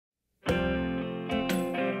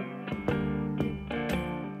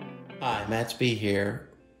Matt B here.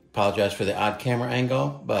 Apologize for the odd camera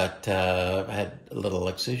angle, but I had a little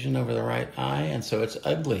excision over the right eye, and so it's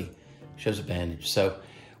ugly. Shows a bandage. So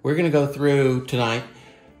we're going to go through tonight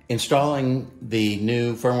installing the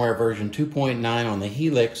new firmware version 2.9 on the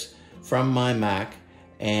Helix from my Mac,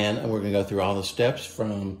 and we're going to go through all the steps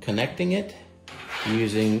from connecting it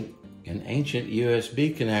using an ancient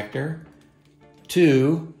USB connector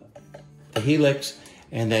to the Helix,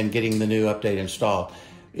 and then getting the new update installed.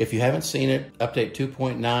 If you haven't seen it, update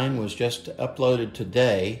 2.9 was just uploaded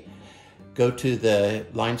today. Go to the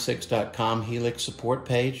line6.com Helix support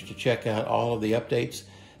page to check out all of the updates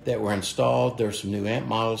that were installed. There's some new amp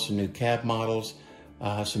models, some new cab models,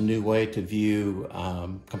 some new way to view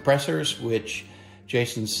compressors, which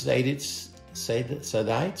Jason Sadites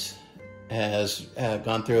has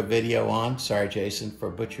gone through a video on. Sorry, Jason, for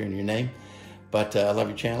butchering your name, but I love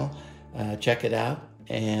your channel. Check it out,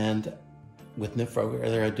 and with no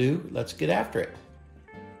further ado, let's get after it.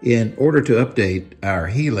 In order to update our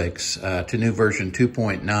Helix to new version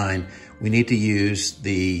 2.9, we need to use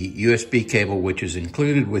the USB cable which is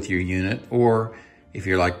included with your unit, or if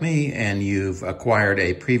you're like me and you've acquired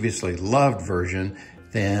a previously loved version,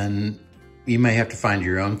 then you may have to find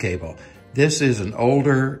your own cable. This is an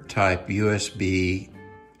older type USB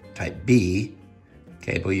type B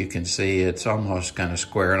cable. You can see it's almost kind of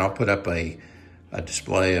square, and I'll put up a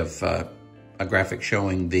display of a graphic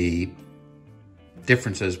showing the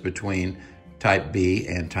differences between type B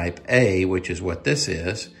and type A, which is what this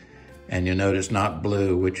is. And you'll notice not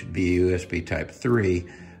blue, which would be USB type 3,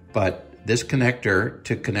 but this connector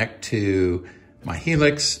to connect to my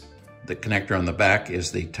Helix, the connector on the back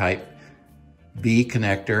is the type B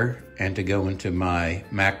connector, and to go into my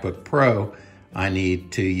MacBook Pro, I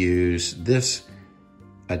need to use this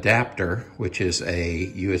adapter, which is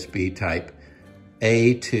a USB type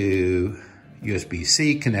A to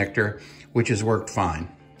USB-C connector, which has worked fine.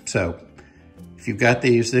 So if you've got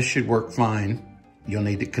these, this should work fine. You'll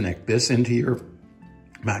need to connect this into your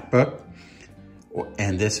MacBook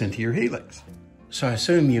and this into your Helix. So I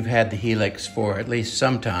assume you've had the Helix for at least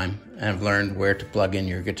some time and have learned where to plug in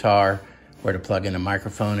your guitar, where to plug in a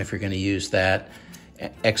microphone if you're going to use that,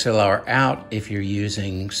 XLR out if you're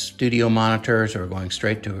using studio monitors or going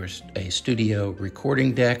straight to a studio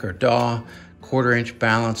recording deck or DAW, 1/4-inch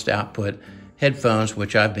balanced output headphones,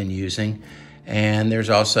 which I've been using. And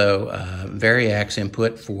there's also Variax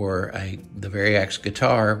input for the Variax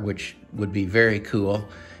guitar, which would be very cool.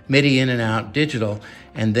 MIDI in and out, digital.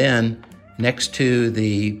 And then next to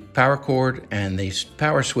the power cord and the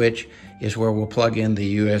power switch is where we'll plug in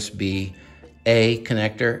the USB-A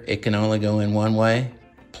connector. It can only go in one way.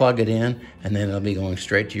 Plug it in, and then it'll be going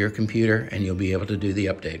straight to your computer, and you'll be able to do the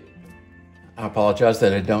update. I apologize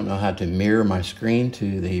that I don't know how to mirror my screen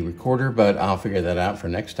to the recorder, but I'll figure that out for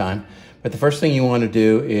next time. But the first thing you want to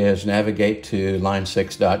do is navigate to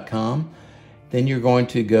line6.com. Then you're going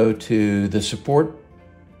to go to the support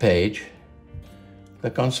page,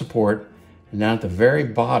 click on support, and down at the very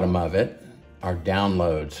bottom of it are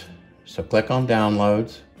downloads. So click on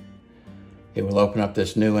downloads. It will open up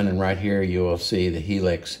this new one, and right here you will see the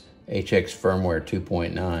Helix HX Firmware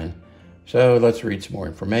 2.9. So let's read some more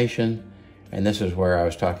information. And this is where I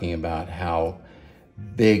was talking about how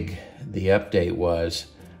big the update was.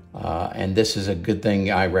 And this is a good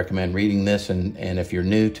thing. I recommend reading this. And if you're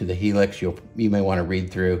new to the Helix, you may want to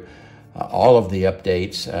read through all of the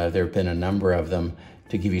updates. There have been a number of them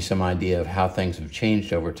to give you some idea of how things have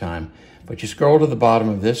changed over time. But you scroll to the bottom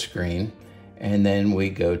of this screen, and then we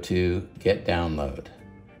go to Get Download.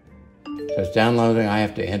 So it's downloading. I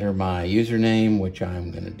have to enter my username, which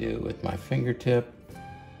I'm going to do with my fingertip.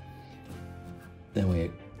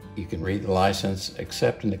 Then you can read the license,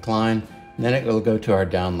 accept and decline, and then it will go to our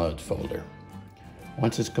downloads folder.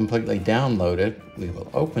 Once it's completely downloaded, we will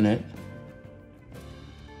open it.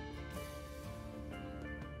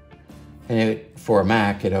 And for a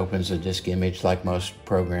Mac, it opens a disk image like most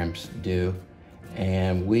programs do,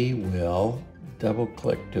 and we will double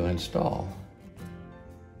click to install.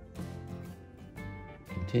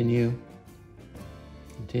 Continue,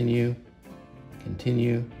 continue,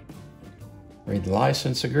 continue. Read the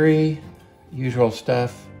license, agree, usual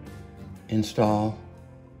stuff, install.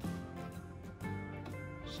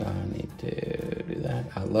 So I need to do that.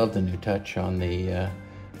 I love the new touch on the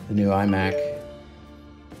new iMac.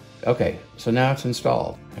 Okay, so now it's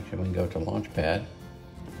installed. Actually, we can go to Launchpad,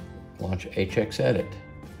 launch HX Edit.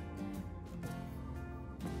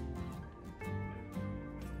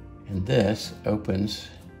 And this opens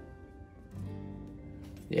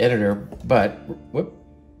the editor, but whoop,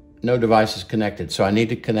 no device is connected, so I need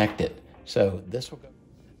to connect it. So this will go.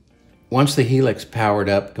 once the Helix powered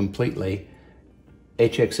up completely,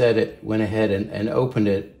 HX Edit went ahead and opened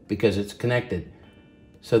it because it's connected.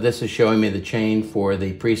 So this is showing me the chain for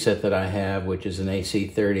the preset that I have, which is an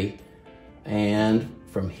AC30. And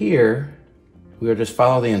from here, we'll just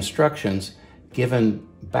follow the instructions given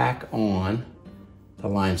back on the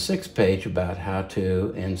line 6 page about how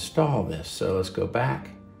to install this. So let's go back,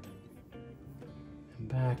 and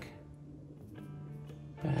back.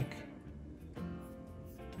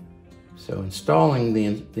 So installing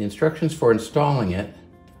the instructions for installing it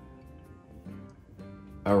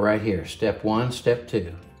are right here. Step 1, step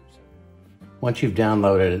 2. Once you've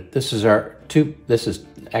downloaded it, this is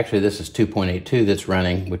 2.82 that's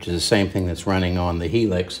running, which is the same thing that's running on the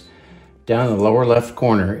Helix. Down in the lower left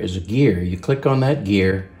corner is a gear. You click on that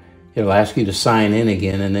gear, it'll ask you to sign in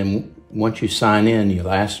again, and then once you sign in,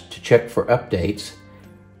 you'll ask to check for updates,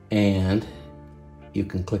 and you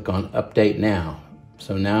can click on Update Now.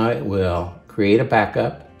 So now it will create a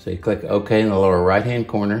backup. So you click OK in the lower right-hand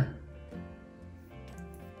corner.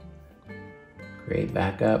 Create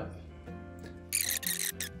backup.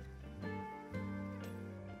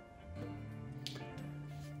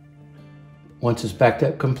 Once it's backed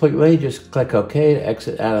up completely, just click OK to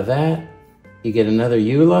exit out of that. You get another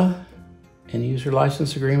EULA and user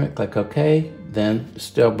license agreement. Click OK. Then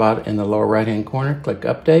still bought in the lower right-hand corner, click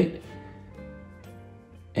Update.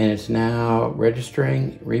 And it's now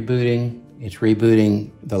registering, rebooting. It's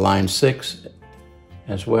rebooting the line 6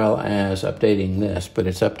 as well as updating this, but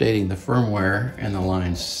it's updating the firmware in the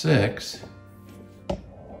line 6.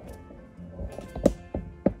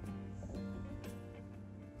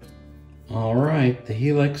 All right, the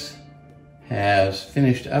Helix has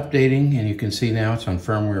finished updating, and you can see now it's on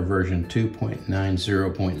firmware version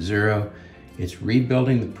 2.90.0. It's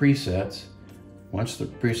rebuilding the presets. Once the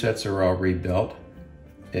presets are all rebuilt,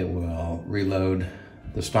 it will reload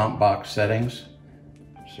the Stomp box settings.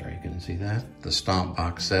 Sorry, you couldn't see that. The Stomp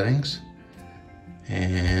box settings.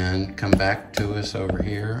 And come back to us over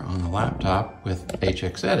here on the laptop with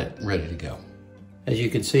HX Edit ready to go. As you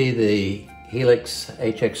can see, the Helix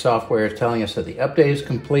HX software is telling us that the update is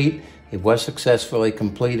complete. It was successfully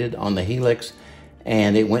completed on the Helix,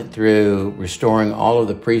 and it went through restoring all of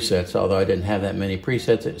the presets. Although I didn't have that many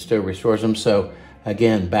presets, it still restores them. So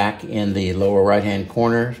again, back in the lower right-hand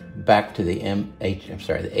corner, back to the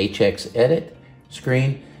HX Edit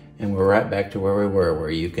screen, and we're right back to where we were,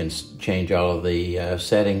 where you can change all of the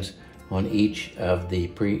settings on each of the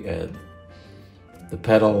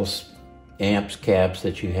pedals, amps, cabs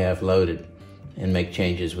that you have loaded, and make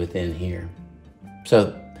changes within here.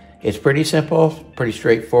 So it's pretty simple, pretty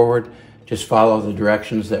straightforward. Just follow the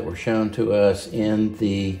directions that were shown to us in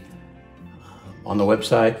the on the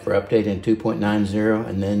website for updating 2.90,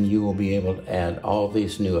 and then you will be able to add all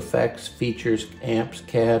these new effects, features, amps,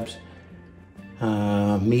 cabs,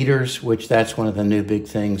 meters, which that's one of the new big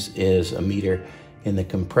things, is a meter in the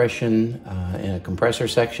compression in a compressor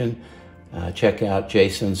section. Check out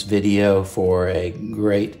Jason's video for a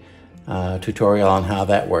great tutorial on how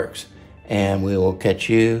that works, and we will catch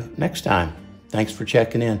you next time. Thanks for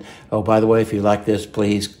checking in. Oh, by the way, if you like this,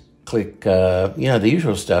 please click the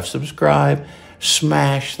usual stuff. Subscribe,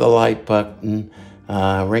 smash the like button,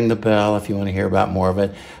 ring the bell if you want to hear about more of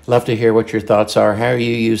it. Love to hear what your thoughts are, how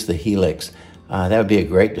you use the Helix. That would be a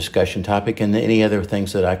great discussion topic, and any other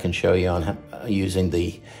things that I can show you on using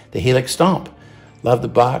the Helix Stomp. Love the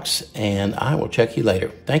box, and I will check you later.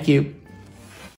 Thank you.